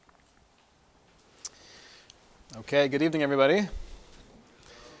Okay, good evening, everybody. I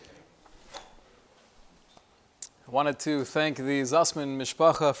wanted to thank the Zussman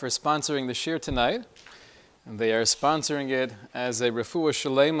Mishpacha for sponsoring the shir tonight. And they are sponsoring it as a refuah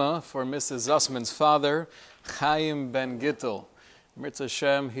shalema for Mrs. Zussman's father, Chaim Ben Gittel. Mirza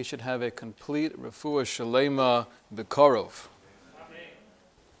Hashem, he should have a complete refuah shalema b'korov.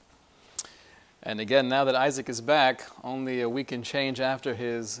 And again, now that Isaac is back, only a week and change after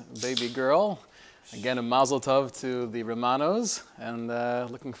his baby girl, again, a mazel tov to the Romanos, and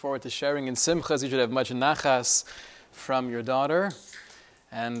looking forward to sharing in Simchas. You should have much nachas from your daughter,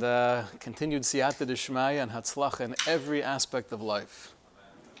 and continued siyata d'shmaya and hatzlacha in every aspect of life.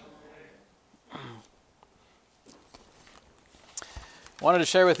 I wanted to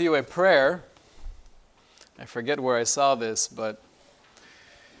share with you a prayer. I forget where I saw this, but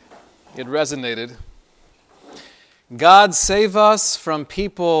it resonated. God save us from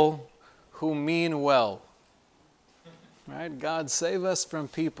people who mean well. Right? God save us from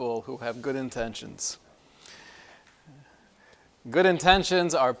people who have good intentions. Good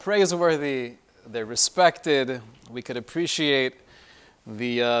intentions are praiseworthy, they're respected. We could appreciate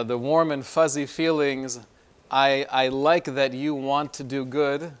the warm and fuzzy feelings. I like that you want to do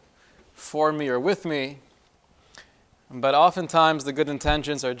good for me or with me, but oftentimes the good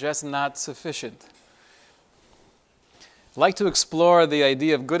intentions are just not sufficient. I'd like to explore the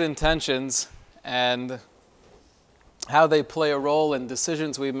idea of good intentions and how they play a role in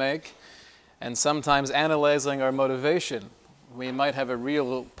decisions we make, and sometimes analyzing our motivation. We might have a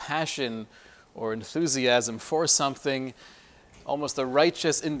real passion or enthusiasm for something, almost a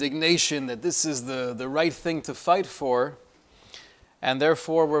righteous indignation that this is the right thing to fight for, and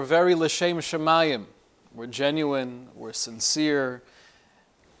therefore we're very l'shem shamayim. We're genuine, we're sincere,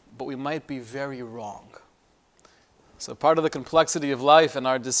 but we might be very wrong. So part of the complexity of life and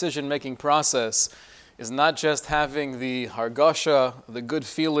our decision-making process is not just having the hargasha, the good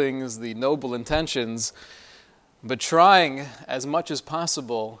feelings, the noble intentions, but trying as much as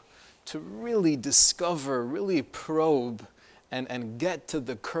possible to really discover, really probe, and get to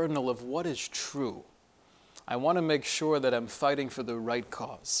the kernel of what is true. I want to make sure that I'm fighting for the right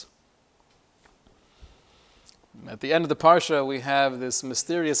cause. At the end of the Parsha, we have this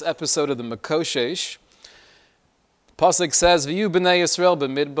mysterious episode of the Makoshesh. Pasuk says, V'yu b'nei Yisrael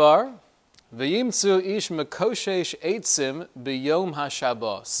b'midbar, v'yimtzu ish Makoshesh eitzim b'yom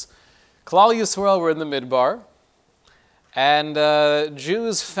haShabbos. Klal Yisrael were in the Midbar, and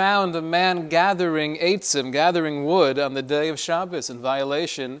Jews found a man gathering eitzim, gathering wood on the day of Shabbos in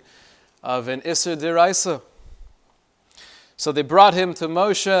violation of an Isser D'Oraisa. So they brought him to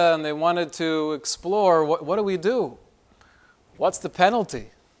Moshe and they wanted to explore, what do we do? What's the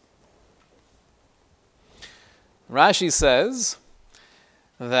penalty? Rashi says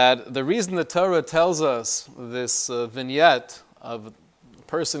that the reason the Torah tells us this vignette of a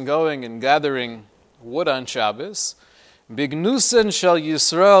person going and gathering wood on Shabbos, Bignusen shel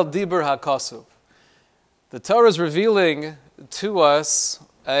Yisrael dibur hakasuv. The Torah is revealing to us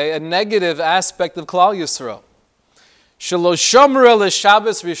a negative aspect of Klal Yisrael. Shelo shomra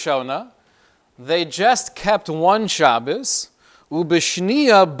l'Shabbos Rishona, they just kept one Shabbos,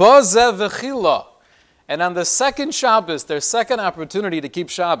 ubishniya bozev v'chila. And on the second Shabbos, their second opportunity to keep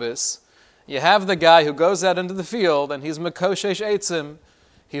Shabbos, you have the guy who goes out into the field and he's Makoshesh Eitzim.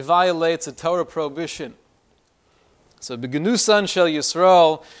 He violates a Torah prohibition. So, B'genusan shel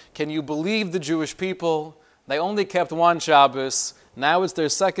Yisrael, can you believe the Jewish people? They only kept one Shabbos. Now it's their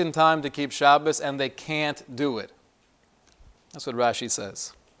second time to keep Shabbos and they can't do it. That's what Rashi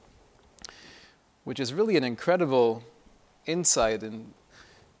says. Which is really an incredible insight in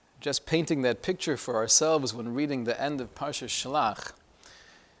just painting that picture for ourselves when reading the end of Parsha Shlach.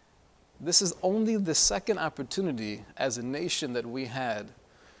 This is only the second opportunity as a nation that we had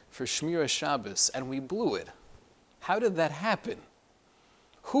for Shmira Shabbos, and we blew it. How did that happen?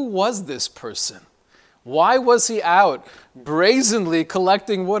 Who was this person? Why was he out brazenly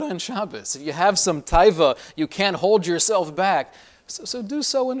collecting wood on Shabbos? If you have some taiva, you can't hold yourself back. So do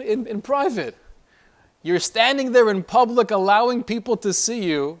so in private. You're standing there in public allowing people to see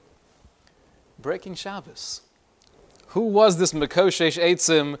you breaking Shabbos. Who was this Makoshesh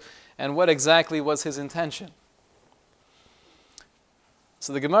Eitzim, and what exactly was his intention?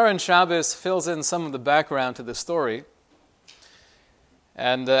 So the Gemara in Shabbos fills in some of the background to the story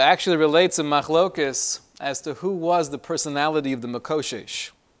and actually relates a machlokes as to who was the personality of the Makoshesh.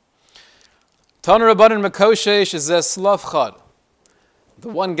 Tana Rabbanan Makoshesh is Slavchad. The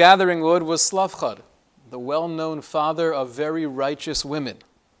one gathering wood was Slavchad, the well-known father of very righteous women.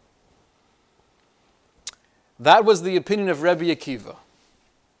 That was the opinion of Rebbe Akiva.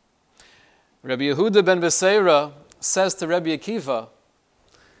 Rabbi Yehuda ben Beseira says to Rabbi Akiva,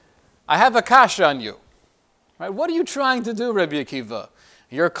 I have a kasha on you. Right? What are you trying to do, Rabbi Akiva?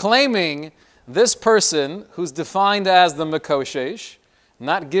 You're claiming this person who's defined as the Mekoshesh,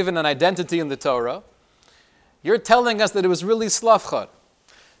 not given an identity in the Torah, you're telling us that it was really Slavchad.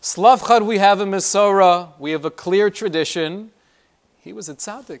 Slavchad, we have a Mesorah, we have a clear tradition. He was a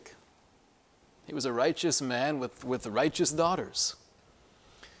tzaddik. He was a righteous man with righteous daughters.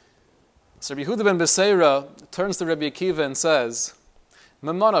 So Rabbi Yehuda ben Beseira turns to Rabbi Akiva and says,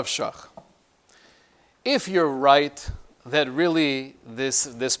 Memanav Shach, if you're right that really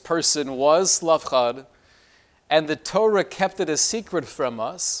this person was Slavchad, and the Torah kept it a secret from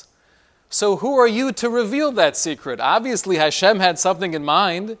us, so who are you to reveal that secret? Obviously Hashem had something in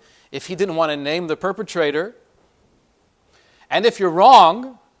mind if he didn't want to name the perpetrator. And if you're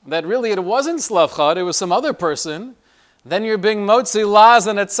wrong, that really it wasn't Slavchad, it was some other person, then you're being motzi laz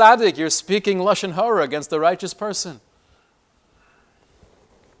and a tzaddik. You're speaking lashon hara against the righteous person.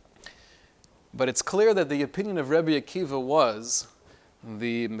 But it's clear that the opinion of Rabbi Akiva was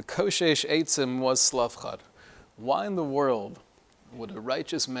the Mekoshesh Eitzim was Slavchad. Why in the world would a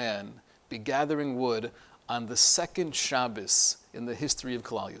righteous man be gathering wood on the second Shabbos in the history of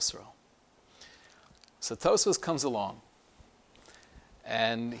Klal Yisrael? So Tosfos comes along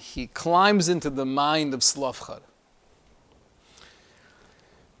and he climbs into the mind of Slavchad.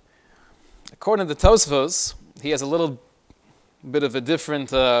 According to Tosfos, he has a little bit of a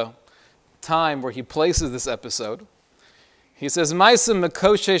different time where he places this episode. He says, Ma'aseh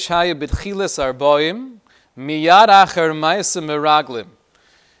Mekoshesh haya b'tchilas arboim, miyad acher ma'aseh meraglim.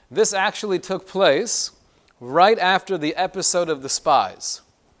 This actually took place right after the episode of the spies.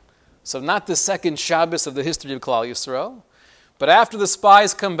 So not the second Shabbos of the history of Klal Yisrael, but after the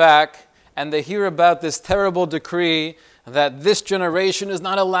spies come back and they hear about this terrible decree that this generation is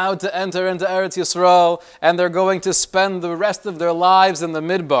not allowed to enter into Eretz Yisrael and they're going to spend the rest of their lives in the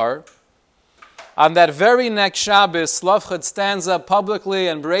Midbar. On that very next Shabbos, Slavchad stands up publicly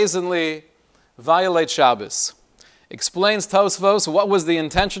and brazenly violates Shabbos. Explains Tosfos what was the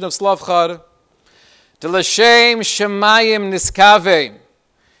intention of Slavchad. D'lashem shemayim niskavein.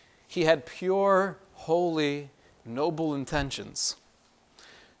 He had pure, holy, noble intentions.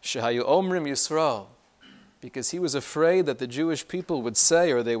 Shehayu omrim Yisrael. Because he was afraid that the Jewish people would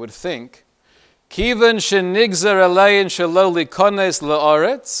say or they would think, Kivan shenigzar alein shelo likones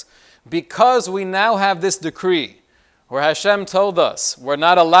la'aretz, because we now have this decree where Hashem told us we're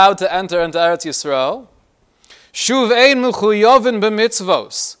not allowed to enter into Eretz Yisrael, Shuv ein mechuyovin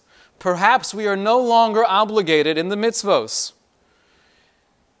b'mitzvos. Perhaps we are no longer obligated in the mitzvos.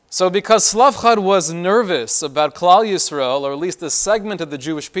 So because Slavchad was nervous about Klal Yisrael, or at least a segment of the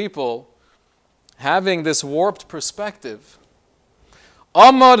Jewish people, having this warped perspective,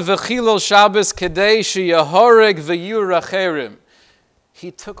 Amad v'chilol Shabbos kedei sheyahoreg v'yuracherim. He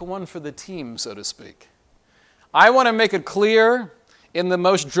took one for the team, so to speak. I want to make it clear in the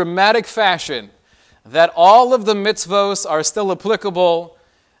most dramatic fashion that all of the mitzvos are still applicable,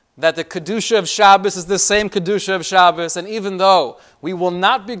 that the Kedusha of Shabbos is the same Kedusha of Shabbos, and even though we will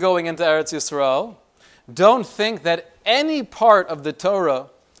not be going into Eretz Yisrael, don't think that any part of the Torah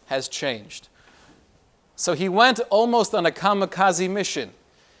has changed. So he went almost on a kamikaze mission.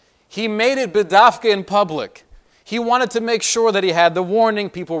 He made it b'dafka in public. He wanted to make sure that he had the warning,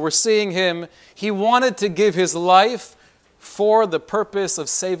 people were seeing him. He wanted to give his life for the purpose of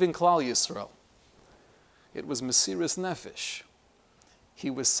saving Klal Yisrael. It was Mesiras Nefesh. He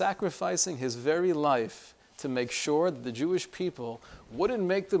was sacrificing his very life to make sure that the Jewish people wouldn't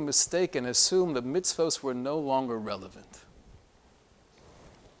make the mistake and assume the mitzvos were no longer relevant.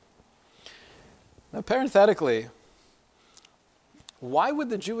 Now, parenthetically, why would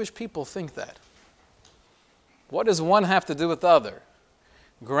the Jewish people think that? What does one have to do with the other?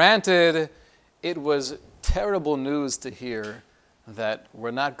 Granted, it was terrible news to hear that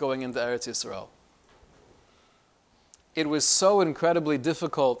we're not going into Eretz Yisrael. It was so incredibly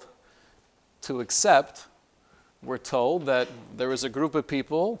difficult to accept. We're told that there was a group of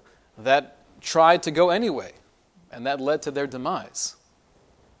people that tried to go anyway, and that led to their demise.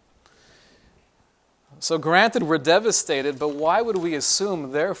 So granted, we're devastated, but why would we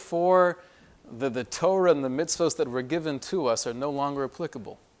assume, therefore, the Torah and the mitzvos that were given to us are no longer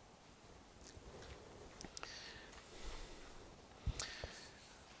applicable?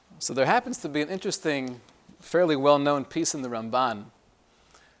 So there happens to be an interesting, fairly well-known piece in the Ramban,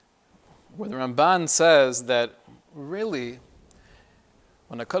 where the Ramban says that really,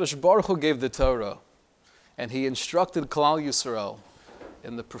 when HaKadosh Baruch Hu gave the Torah, and he instructed Klal Yisrael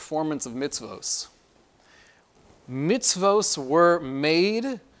in the performance of mitzvos, mitzvos were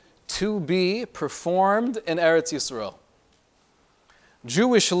made to be performed in Eretz Yisrael.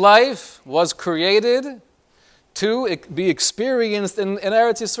 Jewish life was created to be experienced in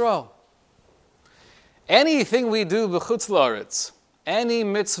Eretz Yisrael. Anything we do b'chutz la'aretz, any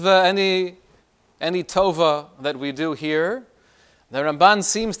mitzvah, any tova that we do here, the Ramban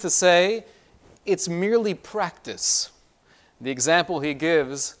seems to say it's merely practice. The example he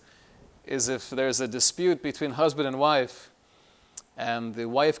gives is if there's a dispute between husband and wife, and the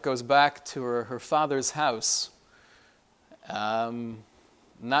wife goes back to her father's house,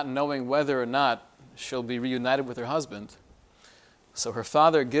 not knowing whether or not she'll be reunited with her husband. So her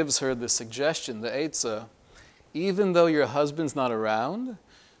father gives her the suggestion, the eitzah, even though your husband's not around,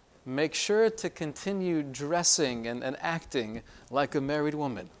 make sure to continue dressing and acting like a married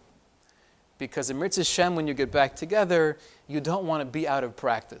woman. Because in Mitzvah Shem, when you get back together, you don't want to be out of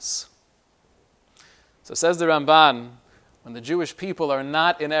practice. So says the Ramban, when the Jewish people are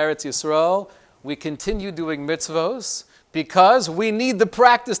not in Eretz Yisrael, we continue doing mitzvos because we need the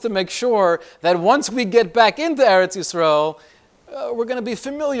practice to make sure that once we get back into Eretz Yisrael, we're going to be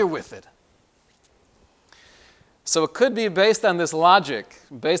familiar with it. So it could be based on this logic,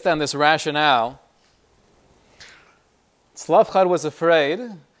 based on this rationale. Tzlafchad was afraid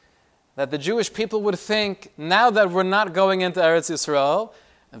that the Jewish people would think, now that we're not going into Eretz Yisrael,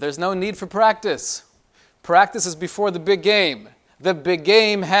 there's no need for practice. Practice is before the big game. The big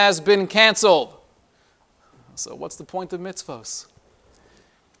game has been canceled. So what's the point of mitzvos?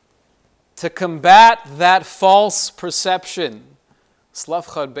 To combat that false perception,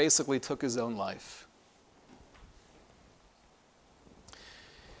 Tzlafchad basically took his own life.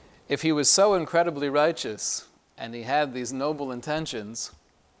 If he was so incredibly righteous and he had these noble intentions,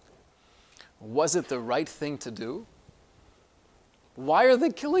 was it the right thing to do? Why are they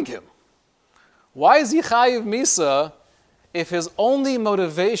killing him? Why is he chayiv misa if his only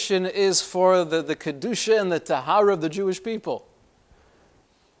motivation is for the kedusha and the tahara of the Jewish people?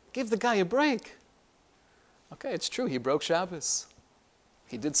 Give the guy a break. Okay, it's true, he broke Shabbos.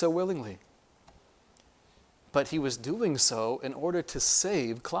 He did so willingly. But he was doing so in order to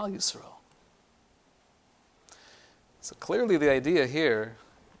save Klal Yisrael. So clearly the idea here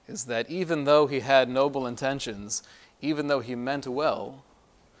is that even though he had noble intentions, even though he meant well,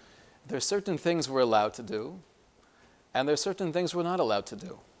 there are certain things we're allowed to do, and there are certain things we're not allowed to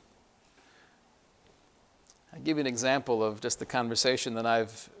do. I'll give you an example of just the conversation that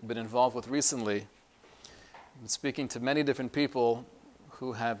I've been involved with recently. I've been speaking to many different people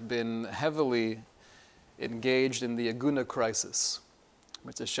who have been heavily engaged in the Aguna crisis.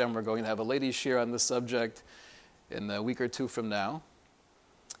 Mitzvah Shem, we're going to have a ladies' shir on this subject in a week or two from now.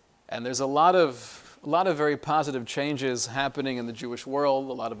 And there's a lot of very positive changes happening in the Jewish world,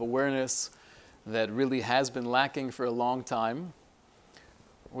 a lot of awareness that really has been lacking for a long time,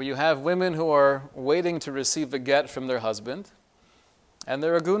 where you have women who are waiting to receive a get from their husband, and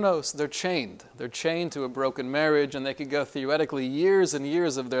they're agunos, they're chained. They're chained to a broken marriage, and they could go theoretically years and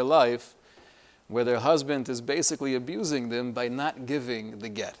years of their life where their husband is basically abusing them by not giving the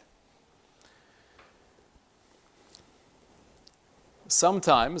get.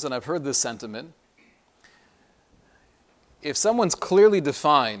 Sometimes, and I've heard this sentiment, if someone's clearly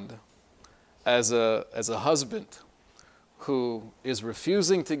defined as a husband who is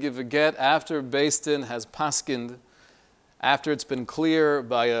refusing to give a get after Beis Din has paskined, after it's been clear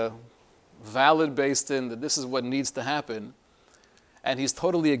by a valid Beis Din that this is what needs to happen, and he's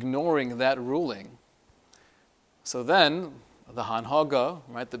totally ignoring that ruling, so then the hanhaga,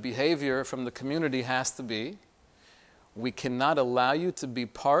 right, the behavior from the community has to be, we cannot allow you to be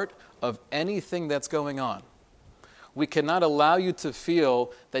part of anything that's going on. We cannot allow you to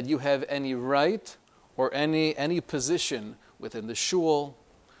feel that you have any right or any position within the shul,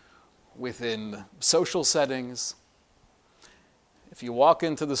 within social settings. If you walk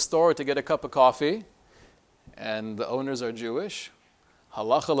into the store to get a cup of coffee and the owners are Jewish,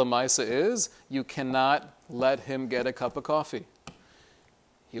 halacha l'maisa is you cannot let him get a cup of coffee.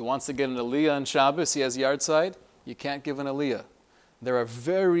 He wants to get an aliyah on Shabbos, he has yahrzeit, you can't give an aliyah. There are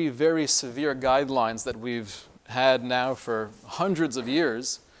very, very severe guidelines that we've had now for hundreds of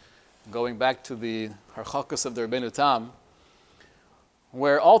years, going back to the Harchakas of the Rebbeinu Tam,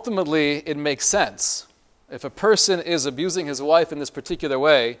 where ultimately it makes sense. If a person is abusing his wife in this particular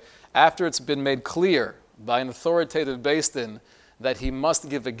way, after it's been made clear by an authoritative Beis Din that he must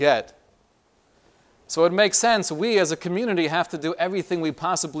give a get, so it makes sense we as a community have to do everything we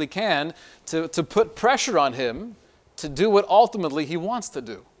possibly can to put pressure on him to do what ultimately he wants to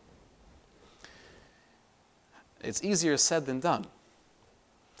do. It's easier said than done.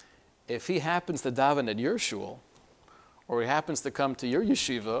 If he happens to daven at your shul, or he happens to come to your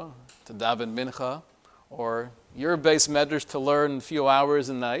yeshiva to daven mincha, or your base medrash to learn a few hours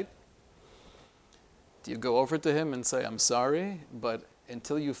a night, do you go over to him and say, I'm sorry, but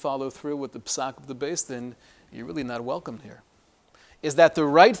until you follow through with the psak of the base, then you're really not welcome here? Is that the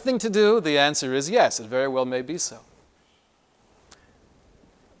right thing to do? The answer is yes, it very well may be so.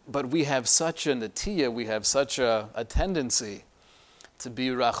 But we have such a natiyah, we have such a tendency to be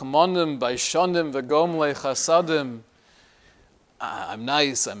rachmanim, baishanim, v'gomlei chasadim. I'm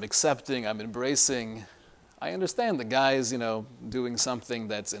nice, I'm accepting, I'm embracing. I understand the guy's, doing something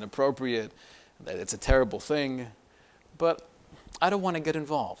that's inappropriate, that it's a terrible thing, but I don't want to get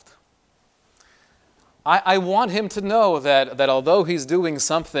involved. I want him to know that although he's doing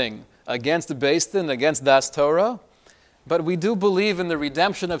something against the Beis Din, against Das Torah, but we do believe in the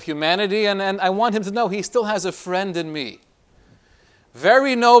redemption of humanity, and I want him to know he still has a friend in me.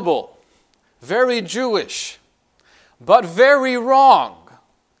 Very noble, very Jewish, but very wrong.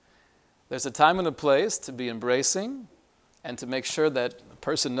 There's a time and a place to be embracing and to make sure that a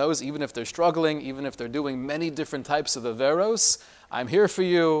person knows, even if they're struggling, even if they're doing many different types of averos, I'm here for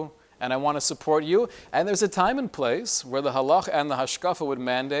you and I want to support you. And there's a time and place where the halach and the hashkafa would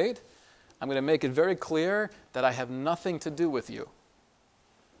mandate, I'm going to make it very clear that I have nothing to do with you.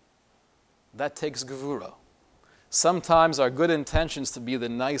 That takes gevura. Sometimes our good intentions to be the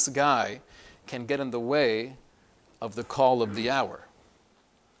nice guy can get in the way of the call of the hour.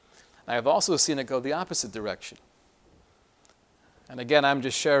 I have also seen it go the opposite direction. And again, I'm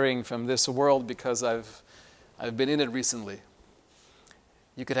just sharing from this world because I've been in it recently.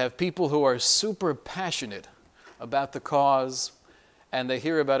 You could have people who are super passionate about the cause, and they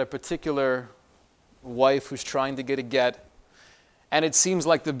hear about a particular wife who's trying to get a get, and it seems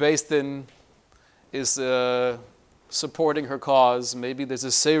like the Beis Din is supporting her cause. Maybe there's a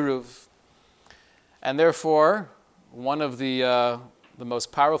seruv. And therefore, one of the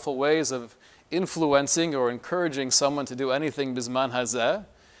most powerful ways of influencing or encouraging someone to do anything bizman hazeh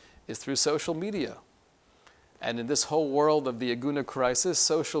is through social media. And in this whole world of the Aguna crisis,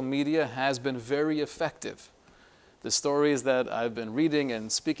 social media has been very effective. The stories that I've been reading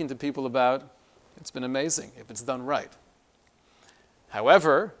and speaking to people about, it's been amazing if it's done right.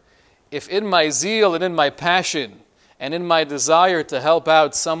 However, if in my zeal and in my passion and in my desire to help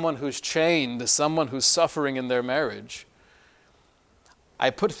out someone who's chained, someone who's suffering in their marriage,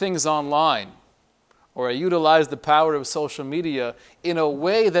 I put things online, or I utilize the power of social media in a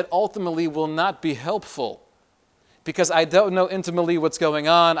way that ultimately will not be helpful, because I don't know intimately what's going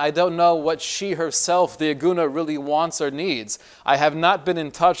on. I don't know what she herself, the Aguna, really wants or needs. I have not been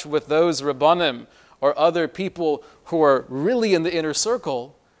in touch with those Rabbanim or other people who are really in the inner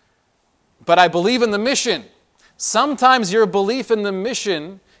circle, but I believe in the mission. Sometimes your belief in the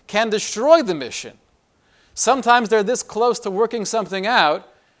mission can destroy the mission. Sometimes they're this close to working something out,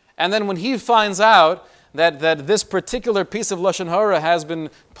 and then when he finds out that this particular piece of Lashon Hara has been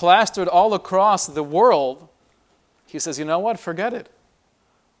plastered all across the world, he says, you know what, forget it.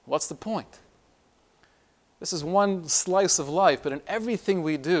 What's the point? This is one slice of life, but in everything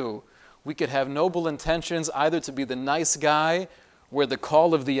we do, we could have noble intentions either to be the nice guy, where the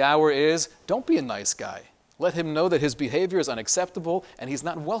call of the hour is, don't be a nice guy. Let him know that his behavior is unacceptable and he's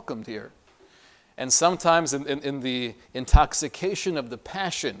not welcomed here. And sometimes in the intoxication of the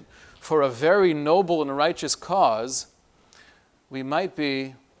passion for a very noble and righteous cause, we might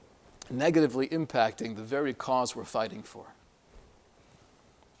be negatively impacting the very cause we're fighting for.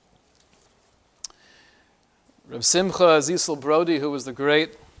 Reb Simcha Zisel Brody, who was the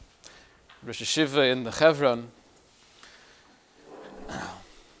great Rosh Hashiva in the Chevron,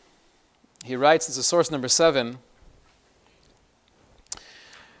 he writes, this is source number 7,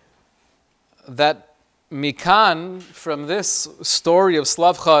 that Mikan, from this story of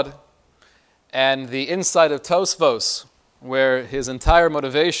Slavchad and the insight of Tosfos, where his entire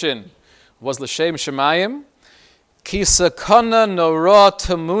motivation was L'Shem Shemayim, Ki sakana nora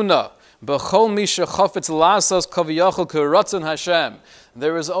tamuna b'chol mi shechafetz lasos kaviyachol k'ratzon Hashem.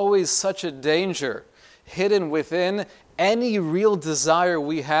 There is always such a danger hidden within any real desire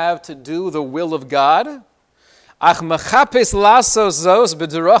we have to do the will of God. Ach mechapes lasos zos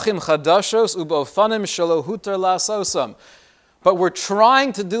b'derachim chadashos u'b'ofanim shelo hutar lasosam. But we're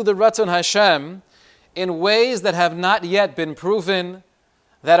trying to do the Ratzon Hashem in ways that have not yet been proven,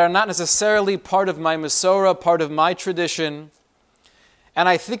 that are not necessarily part of my Masorah, part of my tradition. And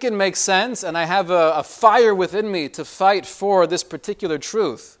I think it makes sense, and I have a fire within me to fight for this particular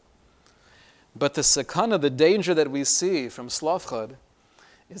truth. But the sakana, the danger that we see from Slavchad,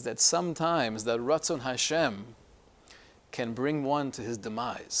 is that sometimes that Ratzon Hashem can bring one to his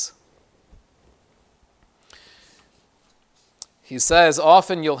demise. He says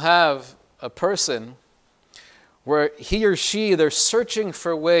often you'll have a person where he or she, they're searching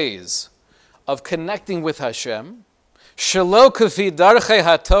for ways of connecting with Hashem, shelo kafi darchei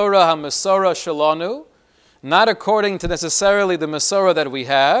haTorah haMesorah shelanu, not according to necessarily the Mesorah that we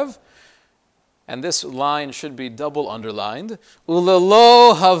have, and this line should be double underlined,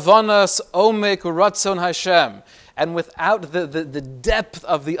 ulelo havanas omek ratzon Hashem, and without the depth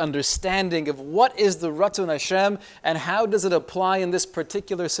of the understanding of what is the ratzon Hashem and how does it apply in this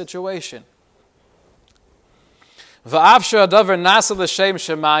particular situation. Va'afsha adavar nasa l'shem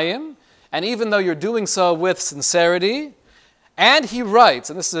shemayim, and even though you're doing so with sincerity, and he writes,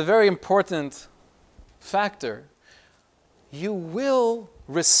 and this is a very important factor, you will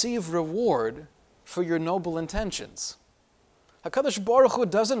receive reward for your noble intentions. HaKadosh Baruch Hu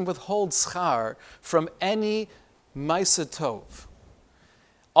doesn't withhold schar from any ma'aseh tov.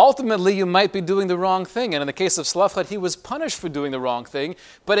 Ultimately, you might be doing the wrong thing, and in the case of Slavchad, he was punished for doing the wrong thing,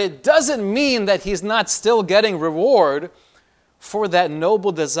 but it doesn't mean that he's not still getting reward for that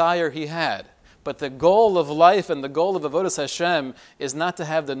noble desire he had. But the goal of life and the goal of Avodas Hashem is not to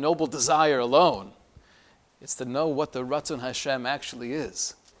have the noble desire alone. It's to know what the Ratzon Hashem actually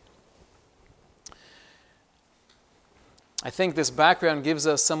is. I think this background gives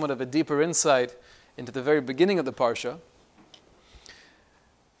us somewhat of a deeper insight into the very beginning of the Parsha.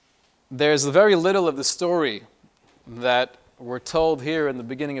 There's very little of the story that we're told here in the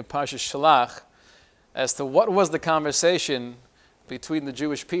beginning of Parsha Shalach as to what was the conversation between the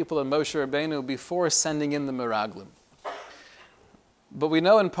Jewish people and Moshe Rabbeinu before sending in the Meraglim. But we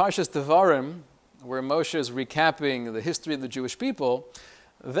know in Parshas Devarim, where Moshe is recapping the history of the Jewish people,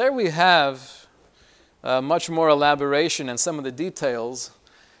 there we have much more elaboration and some of the details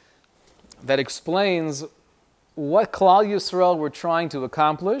that explains what Klal Yisrael were trying to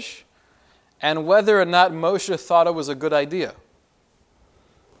accomplish and whether or not Moshe thought it was a good idea.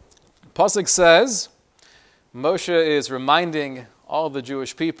 Pasuk says, Moshe is reminding all the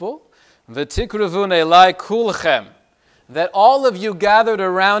Jewish people, V'tikruvun elai kulchem, that all of you gathered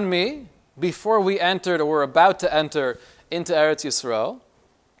around me before we entered or were about to enter into Eretz Yisrael,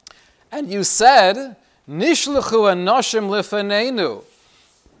 and you said, Nishluchu anoshim lefaneinu,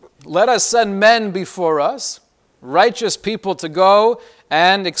 let us send men before us, righteous people to go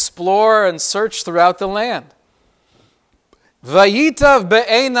and explore and search throughout the land. Vayitav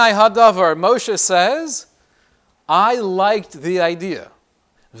be'enai hadavar, Moshe says, I liked the idea.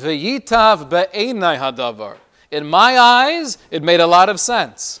 Vayitav be'enai hadavar. In my eyes, it made a lot of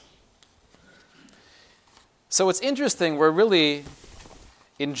sense. So it's interesting, we're really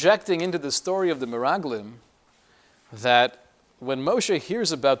injecting into the story of the Meraglim that when Moshe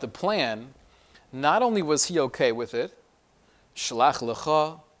hears about the plan, not only was he okay with it, Shlach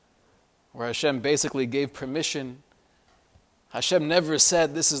lecha, where Hashem basically gave permission. Hashem never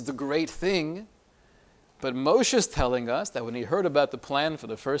said this is the great thing, but Moshe is telling us that when he heard about the plan for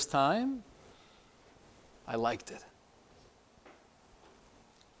the first time, I liked it.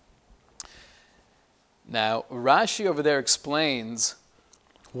 Now, Rashi over there explains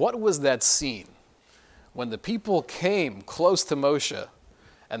what was that scene when the people came close to Moshe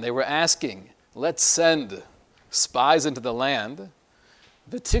and they were asking, let's send spies into the land.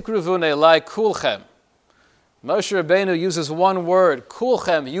 V'tikruvun elai kulchem. Moshe Rabbeinu uses one word,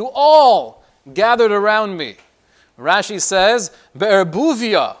 kulchem, you all gathered around me. Rashi says,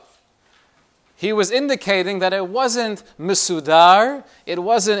 be'erbuvia. He was indicating that it wasn't misudar, it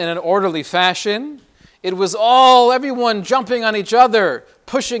wasn't in an orderly fashion. It was everyone jumping on each other,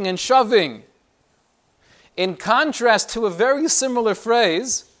 pushing and shoving. In contrast to a very similar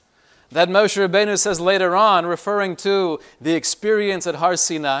phrase that Moshe Rabbeinu says later on, referring to the experience at Har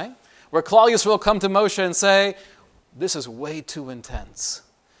Sinai, where Klal Yisrael come to Moshe and say, this is way too intense.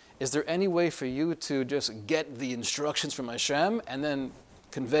 Is there any way for you to just get the instructions from Hashem and then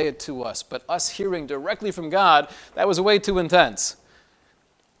convey it to us? But us hearing directly from God, that was way too intense.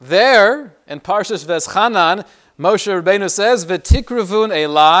 There, in Parshas Veschanan, Moshe Rabbeinu says, V'tikruvun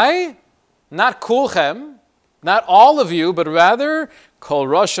elai, not kulchem, not all of you, but rather, Kol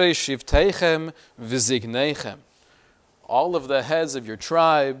Roshei Shivteichem V'zignechem. All of the heads of your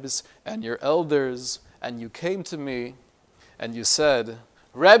tribes and your elders, and you came to me and you said,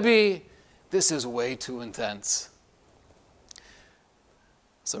 Rebbe, this is way too intense.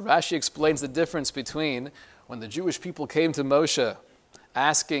 So Rashi explains the difference between when the Jewish people came to Moshe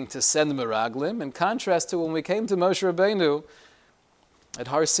asking to send Meraglim, in contrast to when we came to Moshe Rabbeinu at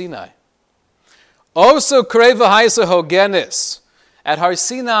Har Sinai. Also, Kreva Haisa Hogenis. At Har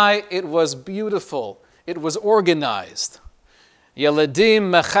Sinai, it was beautiful. It was organized. Yeladim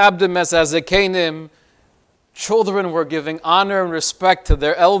mechabdim es hazakenim. children were giving honor and respect to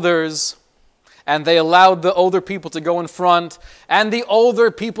their elders, and they allowed the older people to go in front, and the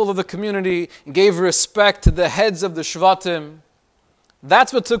older people of the community gave respect to the heads of the Shvatim.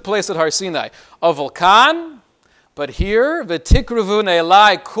 That's what took place at Har Sinai. Aval kan, but here, v'tikruvun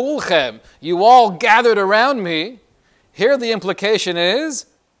elai kulchem, you all gathered around me. Here the implication is,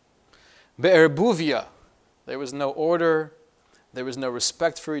 be'erbuvia. There was no order, there was no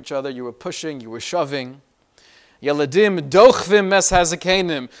respect for each other, you were pushing, you were shoving. Yeladim dochvim mes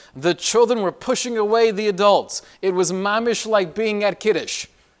hazakenim. The children were pushing away the adults. It was mamish like being at Kiddush.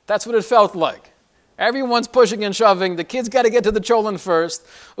 That's what it felt like. Everyone's pushing and shoving. The kids got to get to the children first.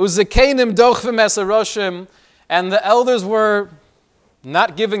 Uzakenim dochvim mes haroshim. And the elders were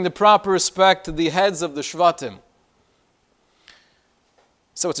not giving the proper respect to the heads of the Shvatim.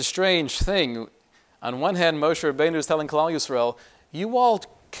 So it's a strange thing. On one hand, Moshe Rabbeinu is telling Klal Yisrael, you all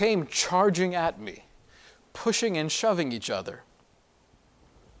came charging at me, pushing and shoving each other.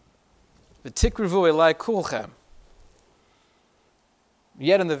 V'tikrivu elai kulchem.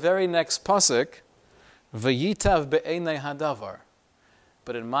 Yet in the very next pasuk, v'yitav be'enei hadavar.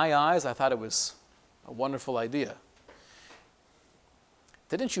 But in my eyes, I thought it was a wonderful idea.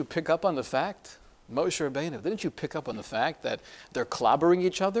 Didn't you pick up on the fact, Moshe Rabbeinu, didn't you pick up on the fact that they're clobbering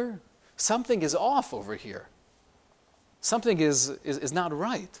each other? Something is off over here. Something is not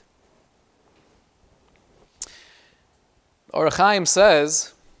right. Or Chaim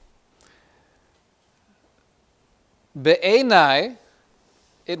says, Be'enai,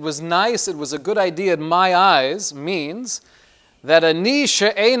 it was nice, it was a good idea in my eyes, means that ani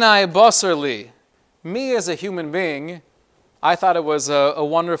she'enai basarli, me as a human being, I thought it was a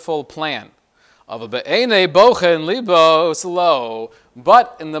wonderful plan. Of a be'enai bochen libo slow,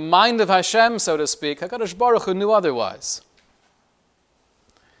 but in the mind of Hashem, so to speak, HaKadosh Baruch Hu knew otherwise.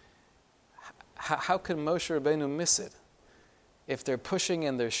 How can Moshe Rabbeinu miss it? If they're pushing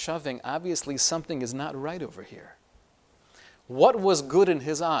and they're shoving, obviously something is not right over here. What was good in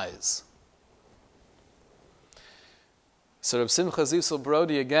his eyes? So Reb Simcha Zisel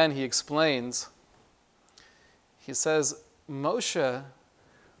Brody, again, he explains, he says, Moshe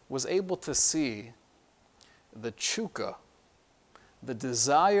was able to see the tshuka, the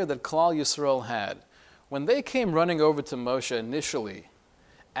desire that Klal Yisrael had. When they came running over to Moshe initially,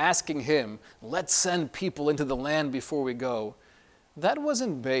 asking him, let's send people into the land before we go, that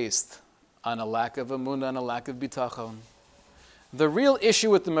wasn't based on a lack of emunah and a lack of bitachon. The real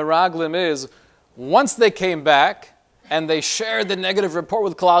issue with the Meraglim is, once they came back and they shared the negative report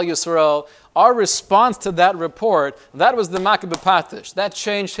with Klal Yisrael, our response to that report, that was the Makah B'Patish. That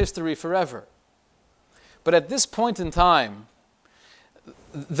changed history forever. But at this point in time,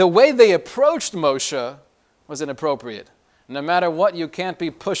 the way they approached Moshe was inappropriate. No matter what, you can't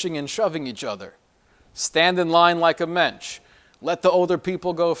be pushing and shoving each other. Stand in line like a mensch. Let the older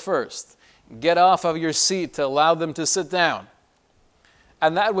people go first. Get off of your seat to allow them to sit down.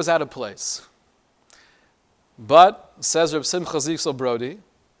 And that was out of place. But, says Reb Simcha Zisel Brody,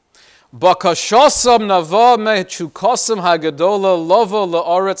 Bakashosam nava mechukosam hagadola lovo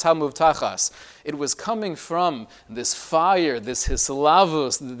le'oretz hamuvtachas. It was coming from this fire, this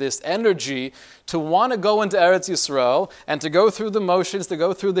hislavus, this energy to want to go into Eretz Yisrael and to go through the motions, to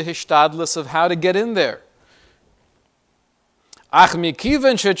go through the hishtadlus of how to get in there. Ach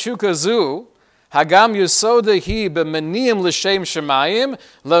mikiven shechukazu hagam yusoda hi b'maniim l'shem shemayim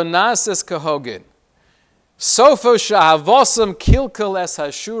lo nases kahogin. Sofo Shahavosam Kilkal Es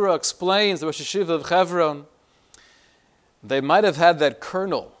Hashura explains, the Rosh Hashiva of Chevron, they might have had that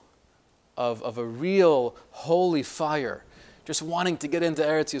kernel of a real holy fire, just wanting to get into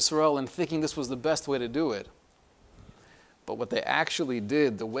Eretz Yisrael and thinking this was the best way to do it. But what they actually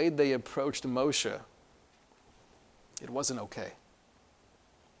did, the way they approached Moshe, it wasn't okay.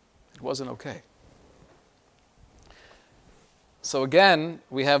 It wasn't okay. So again,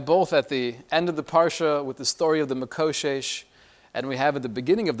 we have both at the end of the Parsha with the story of the Mekoshesh, and we have at the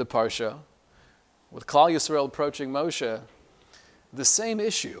beginning of the Parsha, with Klal Yisrael approaching Moshe, the same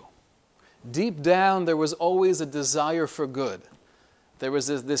issue. Deep down, there was always a desire for good. There was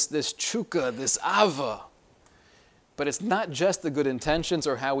this tshuka, this ava. But it's not just the good intentions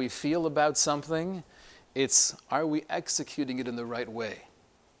or how we feel about something. It's, are we executing it in the right way?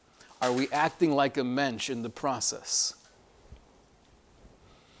 Are we acting like a mensch in the process?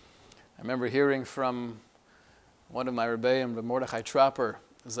 I remember hearing from one of my Rebbeim, Reb Mordechai Trapper,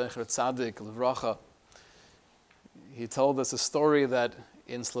 Zecher Tzadik, Levracha. He told us a story that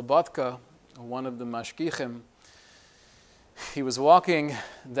in Slobodka, one of the mashgichim, he was walking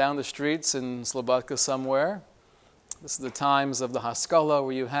down the streets in Slobodka somewhere. This is the times of the Haskalah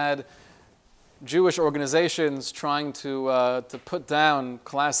where you had Jewish organizations trying to put down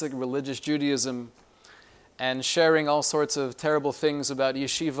classic religious Judaism and sharing all sorts of terrible things about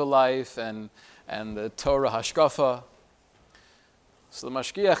yeshiva life and the Torah hashkafa. So the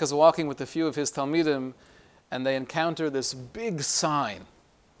Mashgiach is walking with a few of his Talmidim, and they encounter this big sign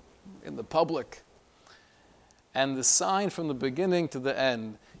in the public. And the sign from the beginning to the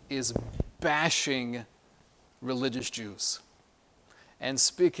end is bashing religious Jews and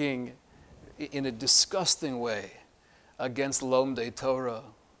speaking in a disgusting way against Lomdei Torah,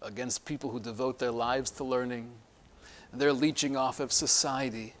 against people who devote their lives to learning. They're leeching off of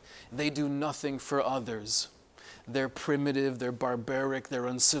society. They do nothing for others. They're primitive, they're barbaric, they're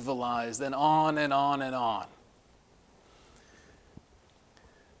uncivilized, and on and on and on.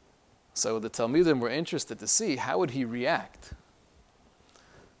 So the Talmidim were interested to see how would he react.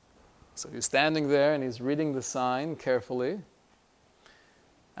 So he's standing there and he's reading the sign carefully.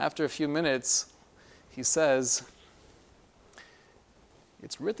 After a few minutes, he says,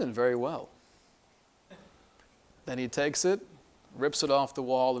 "It's written very well." Then he takes it, rips it off the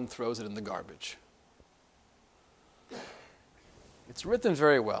wall, and throws it in the garbage. It's written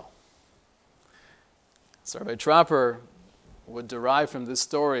very well. So Rabbi Trapper would derive from this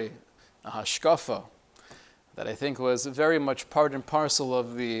story a hashkafa that I think was very much part and parcel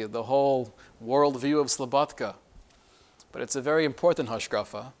of the whole worldview of Slobodka. But it's a very important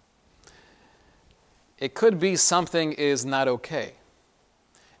hashkafa. It could be something is not okay.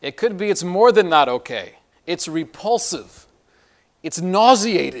 It could be it's more than not okay. It's repulsive. It's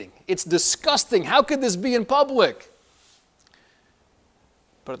nauseating. It's disgusting. How could this be in public?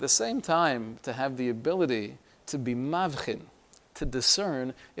 But at the same time, to have the ability to be mavchin, to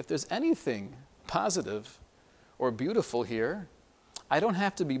discern if there's anything positive or beautiful here, I don't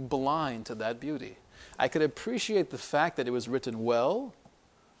have to be blind to that beauty. I could appreciate the fact that it was written well,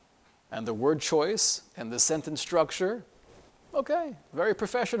 and the word choice, and the sentence structure. Okay, very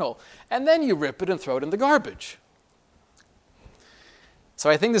professional. And then you rip it and throw it in the garbage. So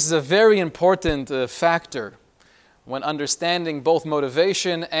I think this is a very important factor when understanding both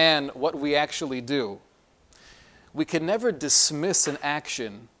motivation and what we actually do. We can never dismiss an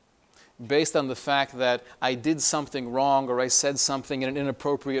action based on the fact that I did something wrong or I said something in an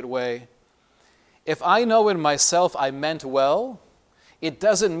inappropriate way. If I know in myself I meant well, it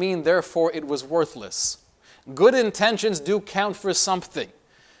doesn't mean therefore it was worthless. Good intentions do count for something.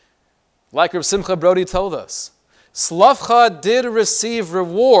 Like Reb Simcha Brody told us, Slavcha did receive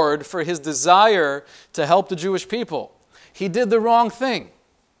reward for his desire to help the Jewish people. He did the wrong thing.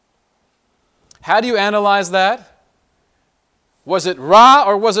 How do you analyze that? Was it Ra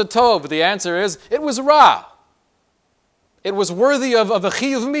or was it Tov? The answer is, it was Ra. It was worthy of a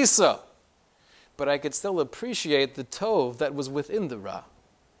Chiyuv Misa. But I could still appreciate the Tov that was within the Ra.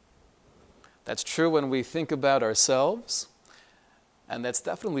 That's true when we think about ourselves, and that's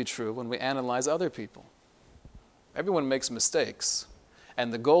definitely true when we analyze other people. Everyone makes mistakes,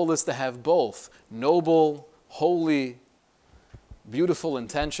 and the goal is to have both noble, holy, beautiful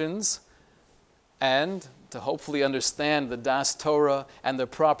intentions, and to hopefully understand the Das Torah and the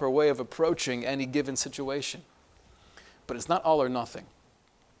proper way of approaching any given situation. But it's not all or nothing.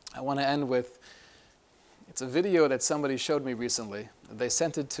 I want to end with, it's a video that somebody showed me recently. They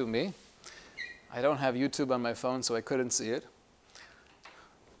sent it to me. I don't have YouTube on my phone, so I couldn't see it.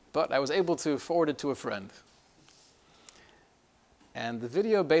 But I was able to forward it to a friend. And the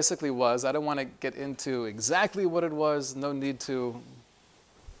video basically was, I don't want to get into exactly what it was, no need to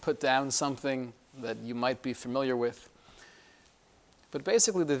put down something that you might be familiar with. But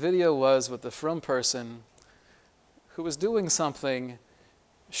basically the video was with the frum person who was doing something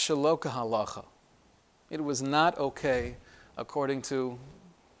shelo kehalacha. It was not okay according to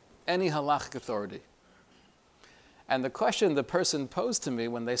any halachic authority. And the question the person posed to me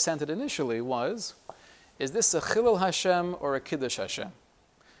when they sent it initially was, is this a Chilul Hashem or a Kiddush Hashem?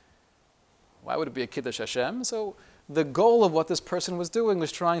 Why would it be a Kiddush Hashem? So the goal of what this person was doing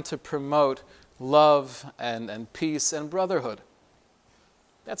was trying to promote love and peace and brotherhood.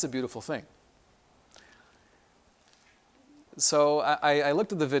 That's a beautiful thing. So I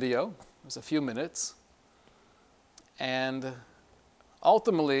looked at the video. It was a few minutes. And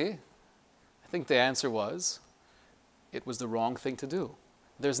ultimately, I think the answer was, it was the wrong thing to do.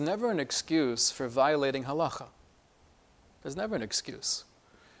 There's never an excuse for violating halacha. There's never an excuse.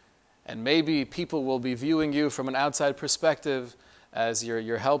 And maybe people will be viewing you from an outside perspective as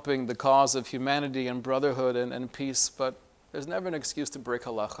you're helping the cause of humanity and brotherhood and peace, but there's never an excuse to break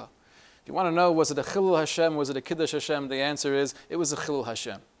halacha. If you want to know, was it a Chilul Hashem, was it a Kiddush Hashem, the answer is, it was a Chilul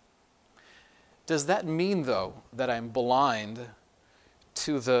Hashem. Does that mean, though, that I'm blind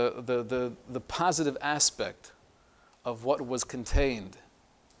to the positive aspect of what was contained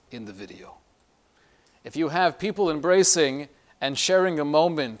in the video. If you have people embracing and sharing a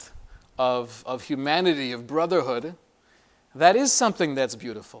moment of humanity, of brotherhood, that is something that's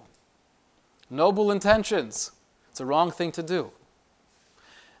beautiful. Noble intentions. It's a wrong thing to do.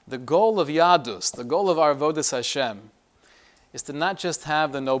 The goal of Yadus, the goal of our Avodas Hashem, is to not just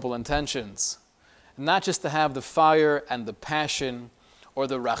have the noble intentions, not just to have the fire and the passion, or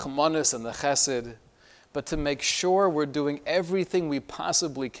the Rachmanis and the Chesed, but to make sure we're doing everything we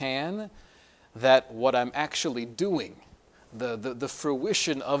possibly can, that what I'm actually doing, the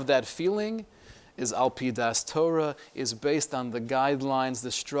fruition of that feeling, is Al Pi Das Torah, is based on the guidelines,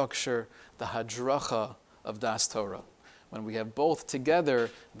 the structure, the hadracha of Das Torah. When we have both together,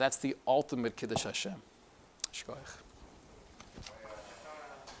 that's the ultimate Kiddush Hashem. Shkoyach.